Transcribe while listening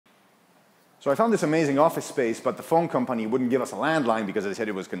So I found this amazing office space, but the phone company wouldn't give us a landline because they said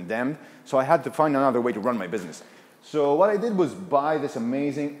it was condemned. So I had to find another way to run my business. So what I did was buy this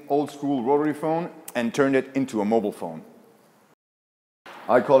amazing old school rotary phone and turned it into a mobile phone.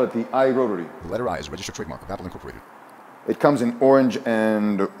 I call it the iRotary. The letter I is a registered trademark of Apple Incorporated. It comes in orange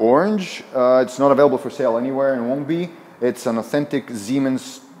and orange. It's not available for sale anywhere and won't be. It's an authentic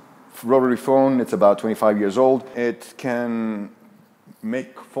Siemens rotary phone. It's about 25 years old. It can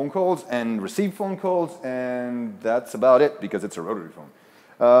make phone calls and receive phone calls, and that's about it because it's a rotary phone.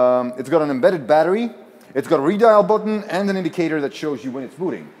 It's got an embedded battery. It's got a redial button and an indicator that shows you when it's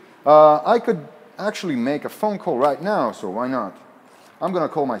booting. I could actually make a phone call right now, so why not? I'm going to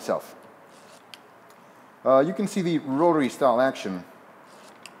call myself. You can see the rotary style action.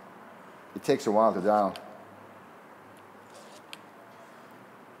 It takes a while to dial.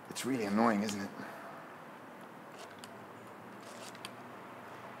 It's really annoying, isn't it?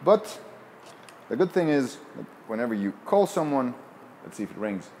 But the good thing is, whenever you call someone, let's see if it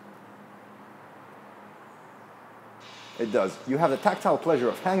rings. It does. You have the tactile pleasure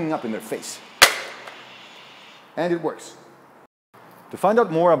of hanging up in their face. And it works. To find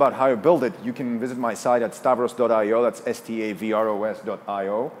out more about how I build it, you can visit my site at stavros.io. That's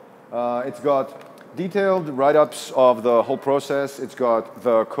stavros.io. It's got detailed write-ups of the whole process. It's got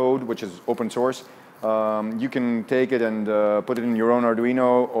the code, which is open source. You can take it and put it in your own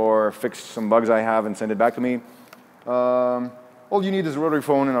Arduino or fix some bugs I have and send it back to me. All you need is a rotary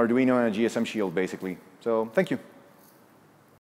phone, an Arduino, and a GSM shield, basically. So, thank you.